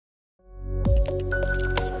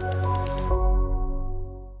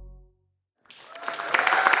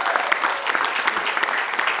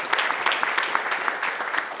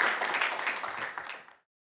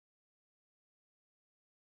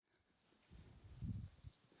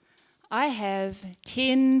I have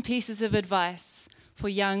 10 pieces of advice for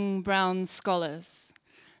young brown scholars.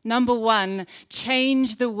 Number 1,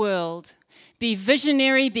 change the world. Be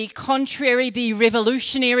visionary, be contrary, be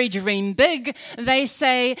revolutionary, dream big. They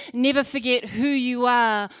say, never forget who you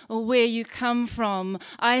are or where you come from.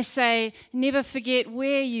 I say, never forget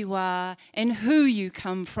where you are and who you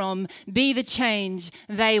come from. Be the change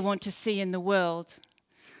they want to see in the world.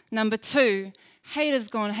 Number 2, haters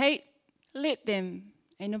gonna hate, let them.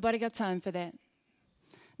 Ain't nobody got time for that.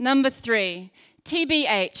 Number 3,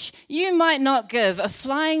 TBH, you might not give a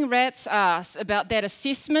flying rat's ass about that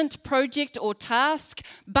assessment, project or task,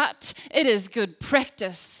 but it is good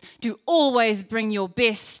practice to always bring your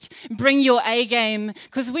best, bring your A game,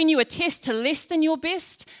 because when you attest to less than your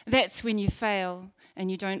best, that's when you fail.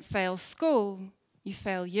 And you don't fail school, you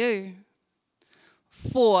fail you.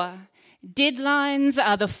 4, deadlines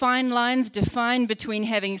are the fine lines defined between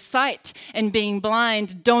having sight and being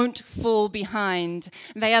blind. Don't fall behind.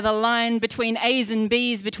 They are the line between A's and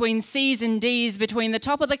B's, between C's and D's, between the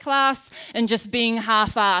top of the class and just being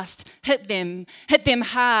half-assed. Hit them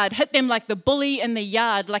hard, hit them like the bully in the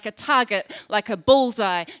yard, like a target, like a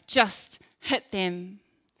bullseye. Just hit them.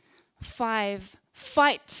 5,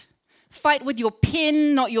 fight. Fight with your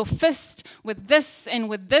pen, not your fist, with this,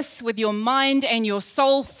 with your mind and your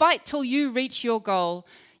soul. Fight till you reach your goal.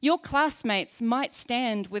 Your classmates might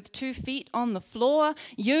stand with 2 feet on the floor.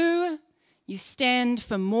 You stand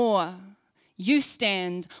for more. You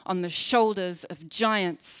stand on the shoulders of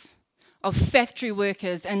giants, of factory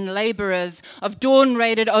workers and labourers, of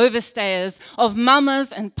dawn-rated overstayers, of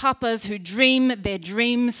mamas and papas who dream their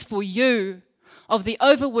dreams for you. Of the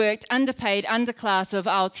overworked, underpaid underclass of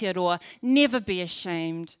Aotearoa. Never be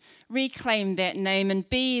ashamed. Reclaim that name and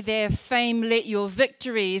be their fame. Let your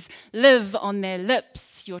victories live on their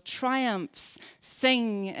lips, your triumphs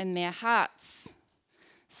sing in their hearts.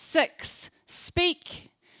 6, speak.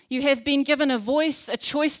 You have been given a voice, a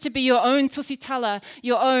choice to be your own tusitala,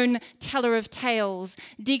 your own teller of tales.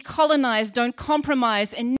 Decolonize, don't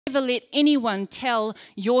compromise, and never let anyone tell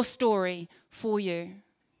your story for you.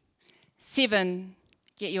 7,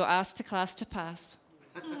 get your ass to class to pass.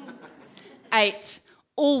 8,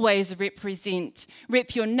 always represent.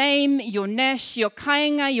 Rep your name, your nash, your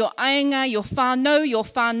kainga, your ainga, your whānau, your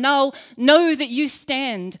whānau. Know that you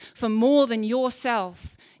stand for more than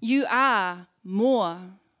yourself. You are more.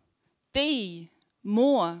 Be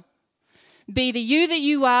more. Be the you that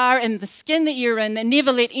you are and the skin that you're in, and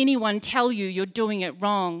never let anyone tell you you're doing it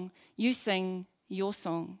wrong. You sing your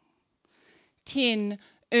song. 10,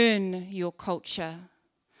 earn your culture.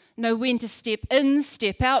 Know when to step in,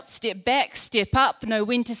 step out, step back, step up. Know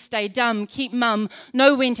when to stay dumb, keep mum.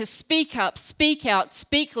 Know when to speak up, speak out,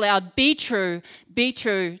 speak loud. Be true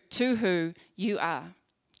to who you are.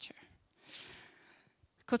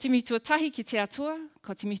 Ko te mitua tahi ki te atua,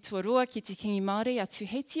 ko te mitua rua ki te kingi Māori atu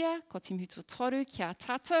heitia, ko te mitua toru ki a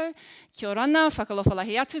tātou. Kia orana,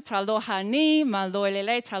 whakalofalahi atu, tā loha ni, ma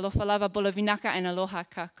loelele, tā lofa lava bulavinaka, and aloha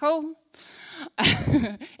kākou.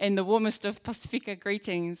 And the warmest of Pasifika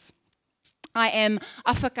greetings. I am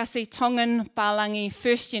Awhakase Tongan Pālangi,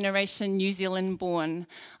 first generation New Zealand born.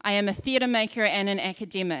 I am a theatre maker and an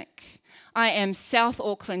academic. I am South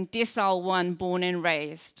Auckland Decile 1 born and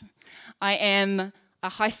raised. I am a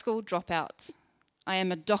high school dropout. I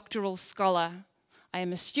am a doctoral scholar. I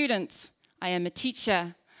am a student. I am a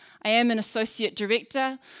teacher. I am an associate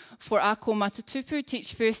director for Ako Mātātupu,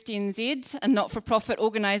 Teach First NZ, a not-for-profit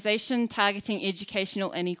organisation targeting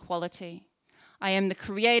educational inequality. I am the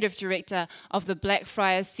creative director of the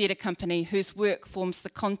Blackfriars Theatre Company, whose work forms the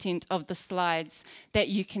content of the slides that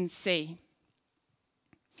you can see.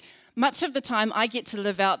 Much of the time, I get to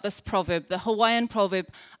live out this proverb, the Hawaiian proverb,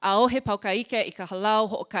 "Aohe paukaike I ka halau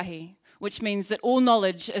ho'okahi," which means that all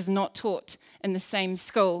knowledge is not taught in the same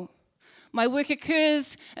school. My work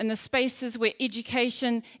occurs in the spaces where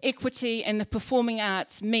education, equity, and the performing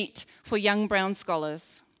arts meet for young brown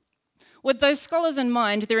scholars. With those scholars in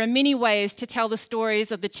mind, there are many ways to tell the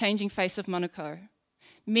stories of the changing face of Manukau,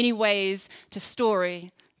 many ways to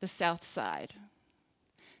story the South Side.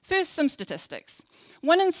 First, some statistics.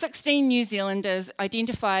 1 in 16 New Zealanders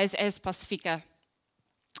identifies as Pasifika.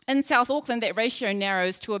 In South Auckland, that ratio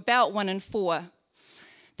narrows to about 1 in 4.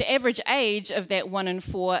 The average age of that 1 in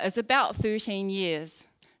 4 is about 13 years.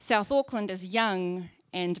 South Auckland is young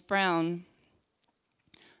and brown.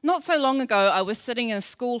 Not so long ago, I was sitting in a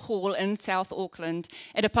school hall in South Auckland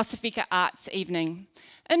at a Pasifika Arts evening.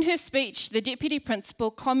 In her speech, the deputy principal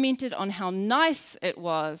commented on how nice it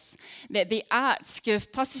was that the arts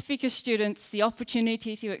give Pasifika students the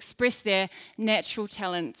opportunity to express their natural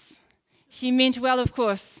talents. She meant well, of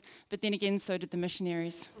course, but then again, so did the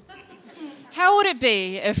missionaries. How would it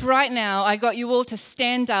be if right now I got you all to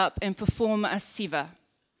stand up and perform a seva?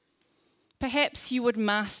 Perhaps you would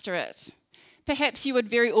master it. Perhaps you would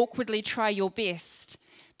very awkwardly try your best.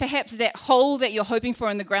 Perhaps that hole that you're hoping for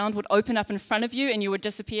in the ground would open up in front of you and you would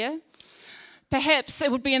disappear. Perhaps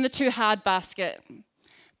it would be in the too hard basket.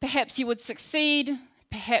 Perhaps you would succeed.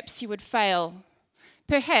 Perhaps you would fail.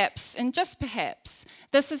 Perhaps, and just perhaps,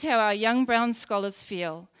 this is how our young brown scholars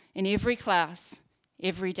feel in every class,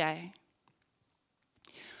 every day.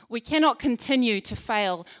 We cannot continue to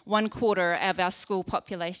fail 1/4 of our school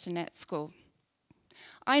population at school.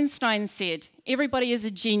 Einstein said, everybody is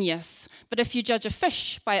a genius, but if you judge a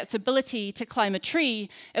fish by its ability to climb a tree,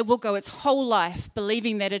 it will go its whole life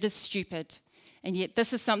believing that it is stupid. And yet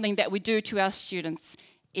this is something that we do to our students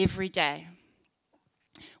every day.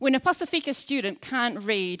 When a Pasifika student can't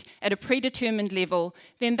read at a predetermined level,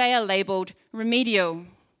 then they are labelled remedial,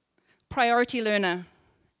 priority learner,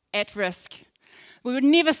 at risk. We would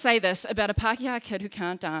never say this about a Pākehā kid who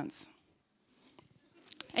can't dance.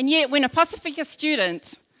 And yet when a Pasifika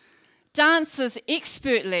student dances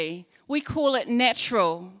expertly, we call it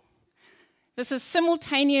natural. This is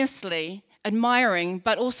simultaneously admiring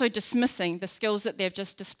but also dismissing the skills that they've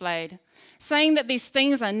just displayed. Saying that these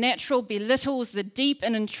things are natural belittles the deep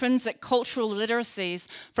and intrinsic cultural literacies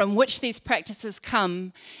from which these practices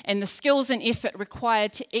come and the skills and effort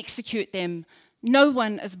required to execute them. No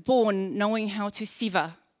one is born knowing how to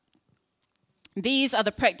seva. These are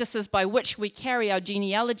the practices by which we carry our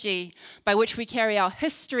genealogy, by which we carry our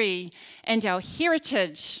history and our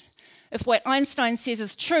heritage. If what Einstein says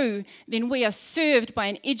is true, then we are served by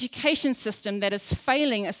an education system that is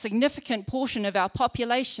failing a significant portion of our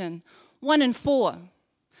population. 1 in 4.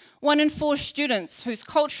 1 in 4 students whose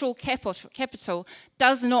cultural capital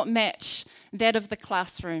does not match that of the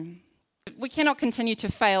classroom. We cannot continue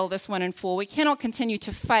to fail this 1 in 4. We cannot continue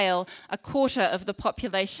to fail 1/4 of the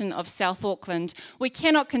population of South Auckland. We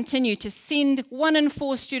cannot continue to send 1 in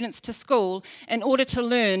 4 students to school in order to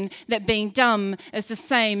learn that being dumb is the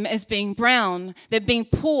same as being brown, that being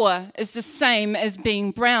poor is the same as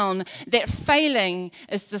being brown, that failing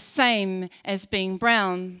is the same as being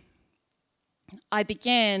brown. I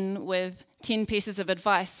began with 10 pieces of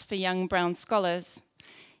advice for young brown scholars.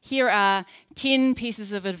 Here are 10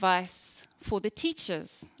 pieces of advice for the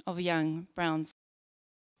teachers of young browns.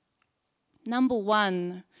 Number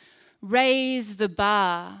 1, raise the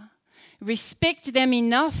bar. Respect them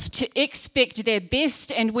enough to expect their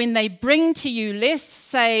best, and when they bring to you less,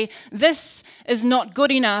 say, this is not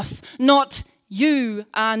good enough, not you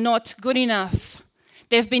are not good enough.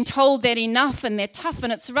 They've been told that enough and they're tough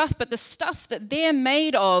and it's rough, but the stuff that they're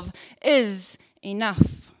made of is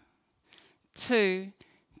enough. 2,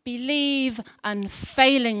 believe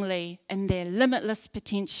unfailingly in their limitless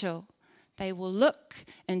potential. They will look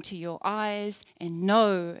into your eyes and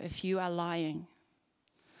know if you are lying.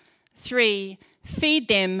 3, feed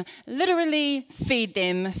them, literally feed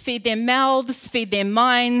them. Feed their mouths, feed their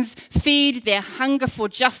minds, feed their hunger for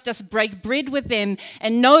justice. Break bread with them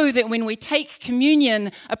and know that when we take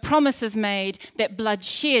communion, a promise is made that blood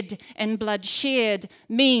shed and blood shared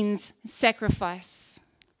means sacrifice.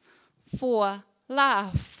 4,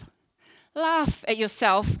 laugh. Laugh at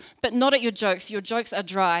yourself, but not at your jokes. Your jokes are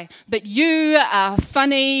dry. But you are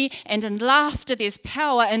funny, and in laughter there's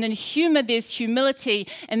power, and in humour there's humility,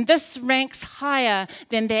 and this ranks higher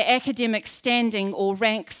than their academic standing or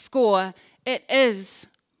rank score. It is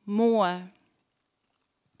more.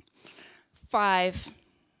 5,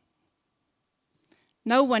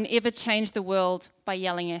 no one ever changed the world by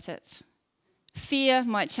yelling at it. Fear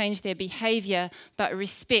might change their behaviour, but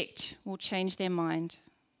respect will change their mind.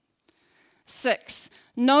 6,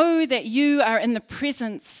 know that you are in the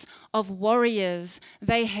presence of warriors.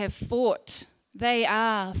 They have fought. They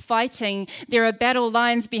are fighting. There are battle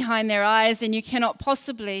lines behind their eyes, and you cannot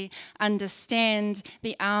possibly understand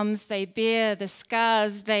the arms they bear, the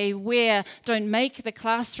scars they wear. Don't make the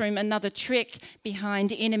classroom another trek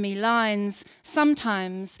behind enemy lines.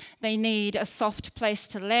 Sometimes they need a soft place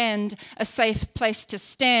to land, a safe place to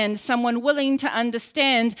stand, someone willing to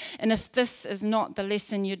understand. And if this is not the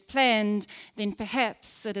lesson you'd planned, then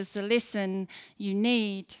perhaps it is the lesson you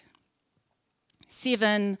need.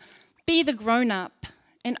 7, be the grown-up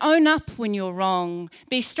and own up when you're wrong.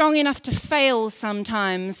 Be strong enough to fail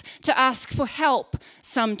sometimes, to ask for help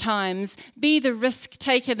sometimes. Be the risk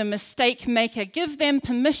taker, the mistake maker. Give them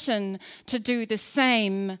permission to do the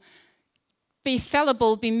same. Be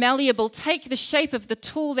fallible, be malleable. Take the shape of the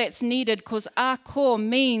tool that's needed, because our core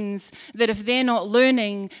means that if they're not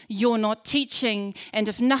learning, you're not teaching. And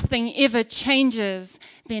if nothing ever changes,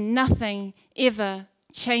 then nothing ever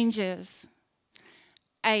changes.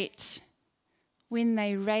 8, when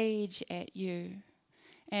they rage at you.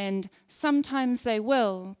 And sometimes they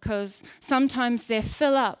will, because sometimes they're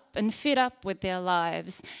fed up with their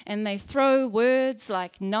lives, and they throw words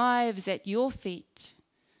like knives at your feet.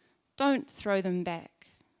 Don't throw them back.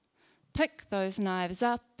 Pick those knives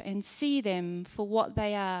up and see them for what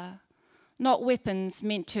they are, not weapons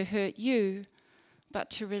meant to hurt you, but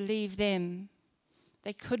to relieve them.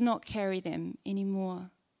 They could not carry them anymore.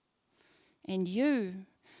 And you,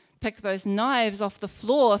 pick those knives off the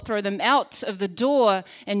floor, throw them out of the door,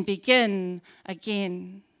 and begin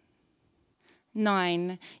again.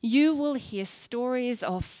 9, you will hear stories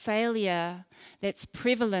of failure that's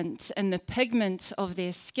prevalent in the pigment of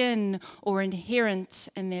their skin or inherent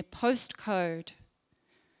in their postcode.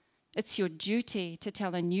 It's your duty to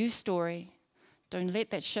tell a new story. Don't let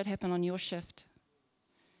that shit happen on your shift.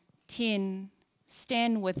 10,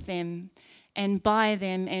 stand with them and by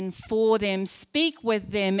them and for them, speak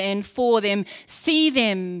with them and for them, see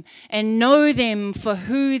them and know them for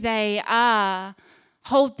who they are.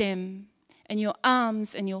 Hold them in your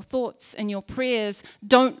arms and your thoughts and your prayers.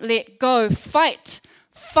 Don't let go. Fight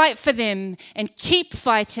for them and keep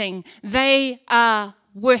fighting. They are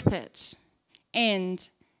worth it. And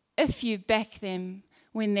if you back them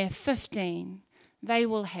when they're 15, they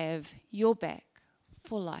will have your back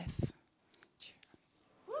for life.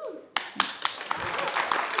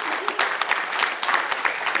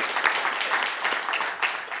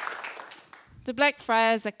 The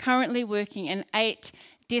Blackfriars are currently working in 8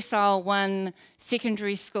 Decile 1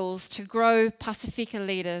 secondary schools to grow Pasifika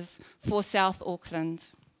leaders for South Auckland.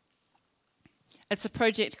 It's a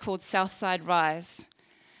project called Southside Rise.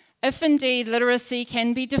 If indeed literacy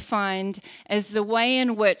can be defined as the way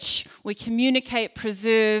in which we communicate,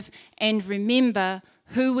 preserve, and remember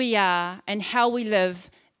who we are and how we live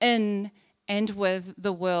in and with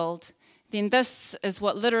the world, then this is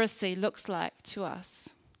what literacy looks like to us.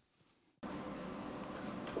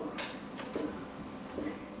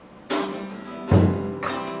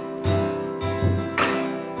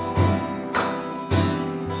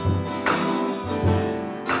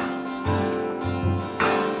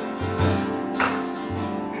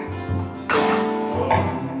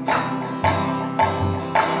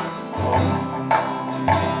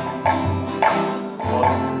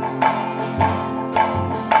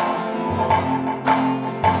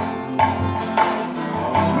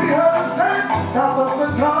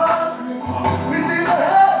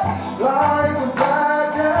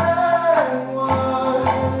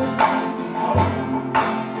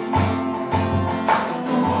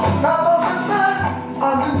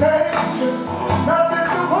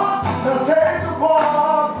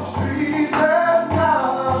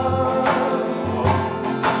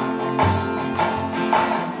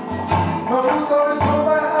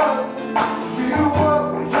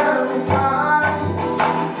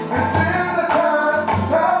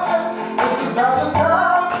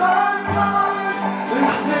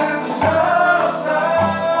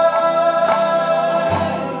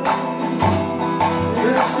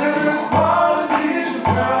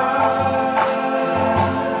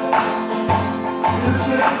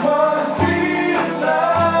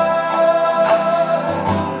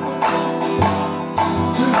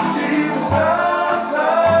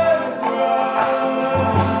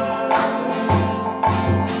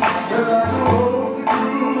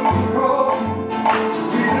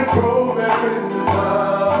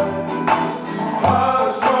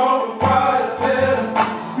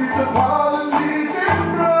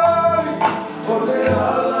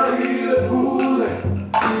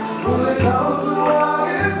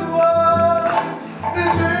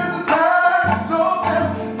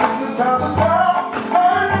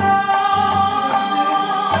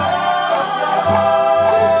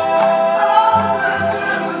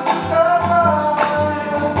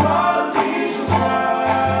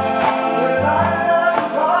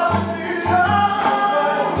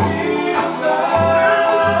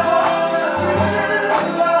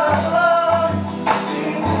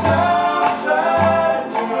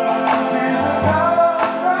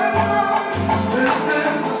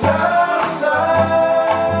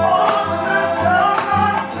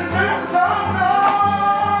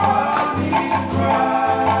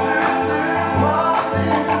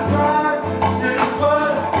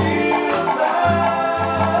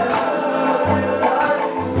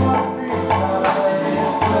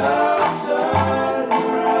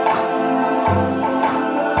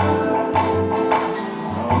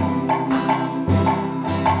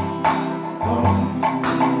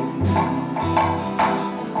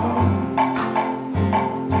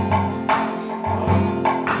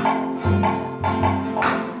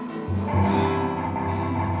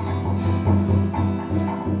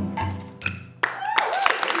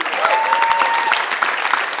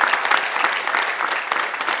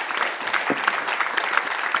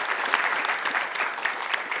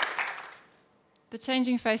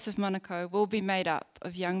 changing face of Manukau will be made up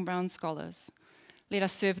of young brown scholars. Let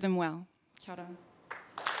us serve them well. Kia ora.